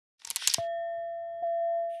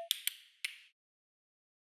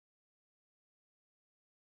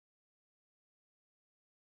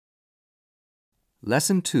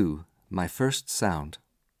Lesson 2, My First Sound.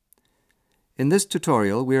 In this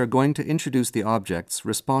tutorial, we are going to introduce the objects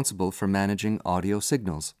responsible for managing audio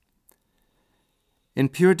signals. In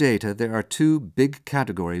Pure Data, there are two big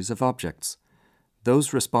categories of objects: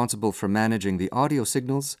 those responsible for managing the audio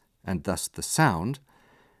signals, and thus the sound,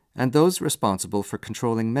 and those responsible for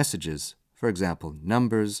controlling messages, for example,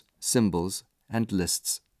 numbers, symbols, and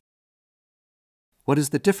lists. What is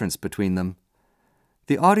the difference between them?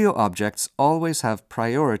 The audio objects always have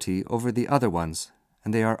priority over the other ones,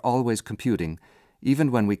 and they are always computing,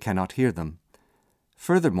 even when we cannot hear them.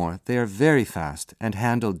 Furthermore, they are very fast and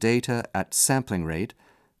handle data at sampling rate,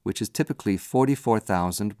 which is typically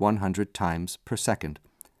 44,100 times per second.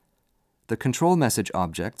 The control message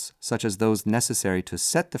objects, such as those necessary to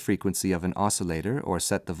set the frequency of an oscillator or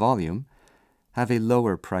set the volume, have a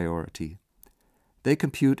lower priority. They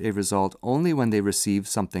compute a result only when they receive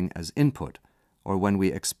something as input, or when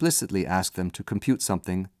we explicitly ask them to compute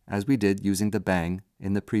something, as we did using the bang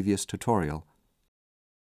in the previous tutorial.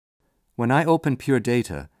 When I open Pure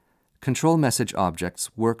Data, control message objects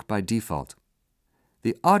work by default.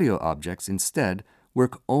 The audio objects instead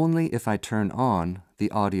work only if I turn on the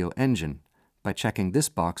audio engine by checking this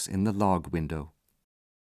box in the log window.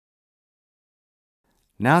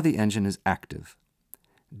 Now the engine is active.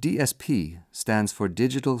 DSP stands for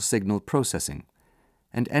Digital Signal Processing,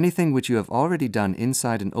 and anything which you have already done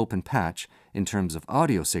inside an open patch in terms of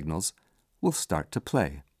audio signals will start to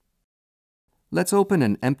play. Let's open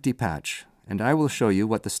an empty patch, and I will show you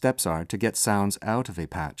what the steps are to get sounds out of a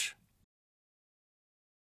patch.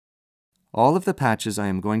 All of the patches I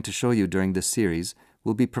am going to show you during this series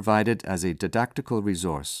will be provided as a didactical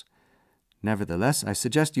resource. Nevertheless, I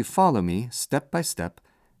suggest you follow me step by step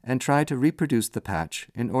and try to reproduce the patch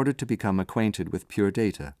in order to become acquainted with Pure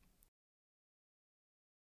Data.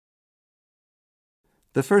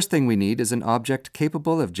 The first thing we need is an object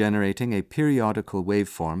capable of generating a periodical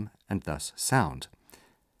waveform and thus sound.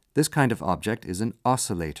 This kind of object is an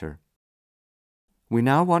oscillator. We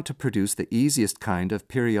now want to produce the easiest kind of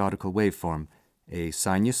periodical waveform, a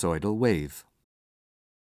sinusoidal wave.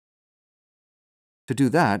 To do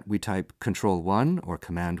that, we type Ctrl+1 or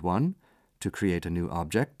Command+1 to create a new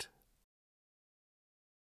object.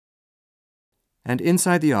 And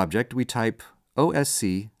inside the object, we type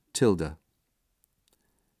OSC tilde.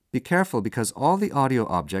 Be careful because all the audio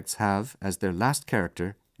objects have, as their last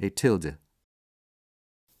character, a tilde.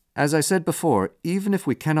 As I said before, even if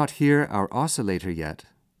we cannot hear our oscillator yet,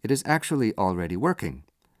 it is actually already working.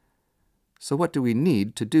 So what do we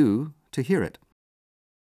need to do to hear it?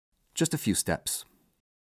 Just a few steps.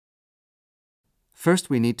 First,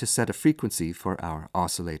 we need to set a frequency for our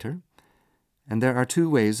oscillator, and there are two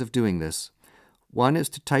ways of doing this. One is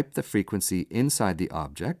to type the frequency inside the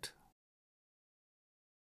object,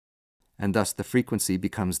 and thus the frequency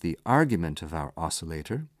becomes the argument of our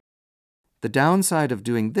oscillator. The downside of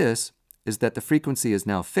doing this is that the frequency is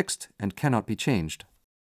now fixed and cannot be changed.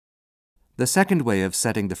 The second way of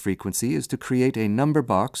setting the frequency is to create a number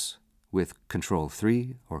box with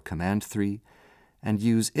Ctrl+3 or Command+3 and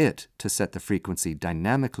use it to set the frequency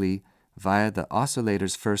dynamically via the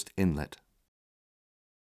oscillator's first inlet.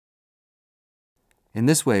 In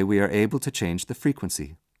this way, we are able to change the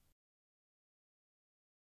frequency.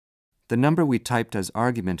 The number we typed as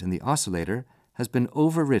argument in the oscillator has been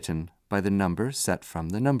overwritten by the number set from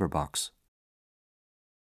the number box.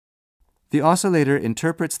 The oscillator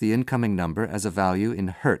interprets the incoming number as a value in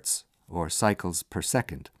hertz, or cycles per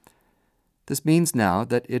second. This means now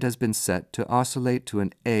that it has been set to oscillate to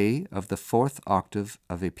an A of the fourth octave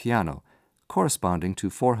of a piano, corresponding to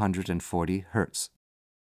 440 hertz.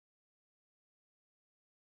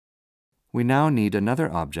 We now need another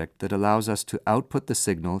object that allows us to output the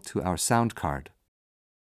signal to our sound card.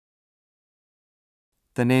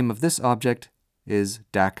 The name of this object is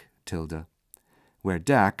DAC tilde, where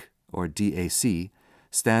DAC, or DAC,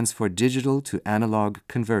 stands for Digital to Analog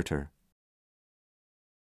Converter.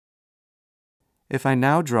 If I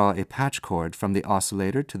now draw a patch cord from the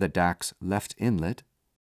oscillator to the DAC's left inlet,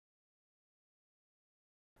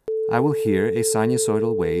 I will hear a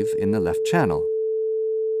sinusoidal wave in the left channel.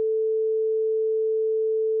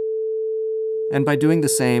 And by doing the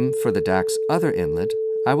same for the DAC's other inlet,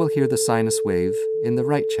 I will hear the sinus wave in the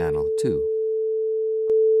right channel too.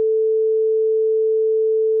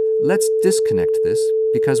 Let's disconnect this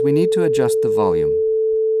because we need to adjust the volume.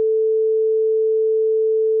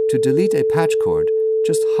 To delete a patch cord,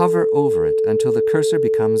 just hover over it until the cursor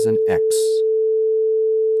becomes an X,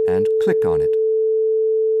 and click on it.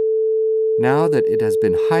 Now that it has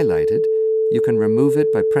been highlighted, you can remove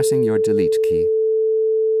it by pressing your delete key.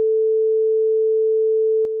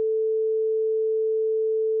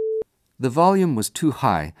 The volume was too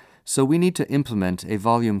high, so we need to implement a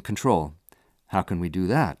volume control. How can we do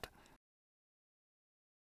that?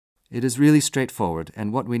 It is really straightforward,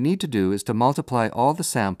 and what we need to do is to multiply all the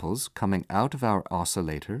samples coming out of our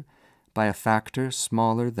oscillator by a factor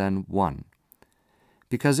smaller than 1.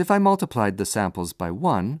 Because if I multiplied the samples by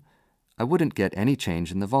 1, I wouldn't get any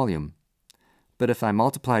change in the volume. But if I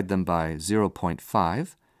multiplied them by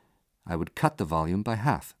 0.5, I would cut the volume by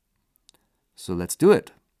half. So let's do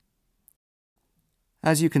it.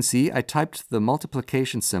 As you can see, I typed the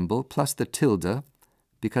multiplication symbol plus the tilde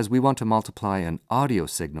because we want to multiply an audio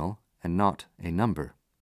signal and not a number.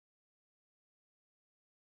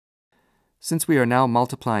 Since we are now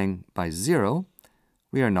multiplying by 0,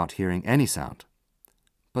 we are not hearing any sound.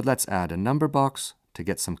 But let's add a number box to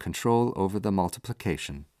get some control over the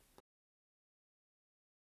multiplication.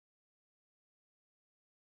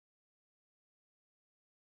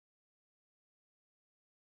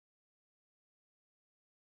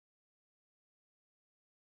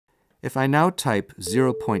 If I now type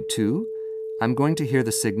 0.2, I'm going to hear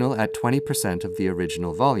the signal at 20% of the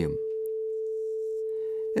original volume.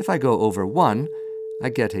 If I go over 1, I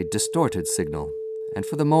get a distorted signal, and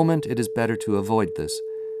for the moment it is better to avoid this.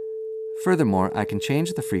 Furthermore, I can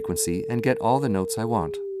change the frequency and get all the notes I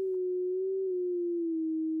want.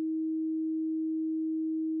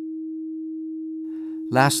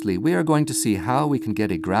 Lastly, we are going to see how we can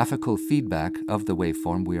get a graphical feedback of the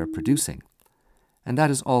waveform we are producing. And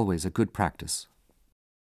that is always a good practice.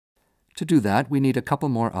 To do that, we need a couple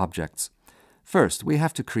more objects. First, we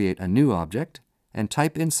have to create a new object and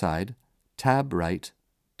type inside tab right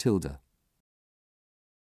tilde.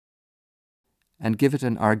 And give it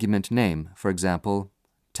an argument name, for example,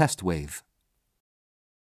 test wave.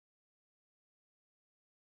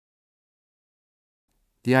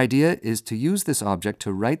 The idea is to use this object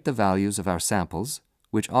to write the values of our samples,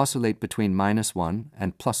 which oscillate between -1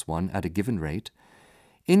 and +1 at a given rate,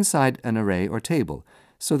 inside an array or table,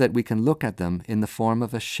 so that we can look at them in the form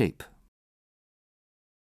of a shape.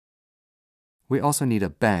 We also need a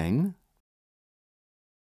bang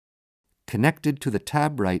connected to the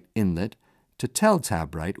tab right inlet to tell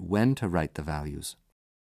tab right when to write the values.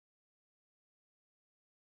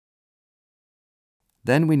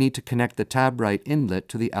 Then we need to connect the tab right inlet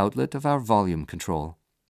to the outlet of our volume control.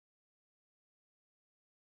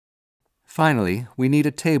 Finally, we need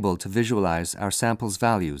a table to visualize our sample's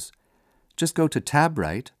values. Just go to tab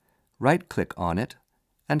right, right-click on it,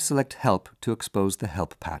 and select Help to expose the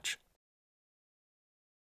help patch.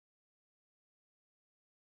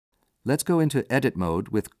 Let's go into Edit mode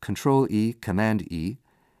with Ctrl-E, Command-E,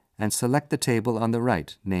 and select the table on the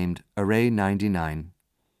right named Array 99.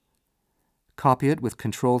 Copy it with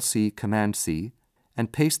Ctrl-C, Command-C,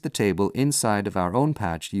 and paste the table inside of our own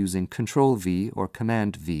patch using Ctrl-V or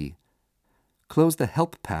Command-V. Close the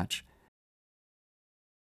Help patch,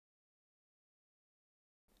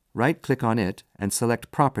 right-click on it and select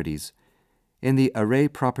Properties. In the Array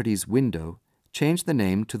Properties window, change the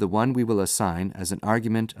name to the one we will assign as an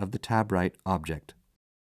argument of the tab right object.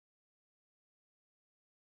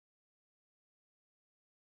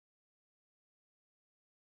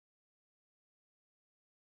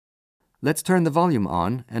 Let's turn the volume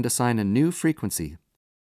on and assign a new frequency.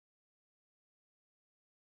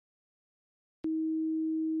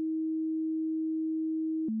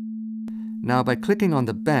 Now, by clicking on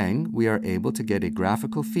the bang, we are able to get a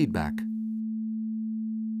graphical feedback.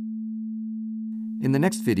 In the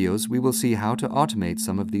next videos, we will see how to automate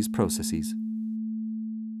some of these processes.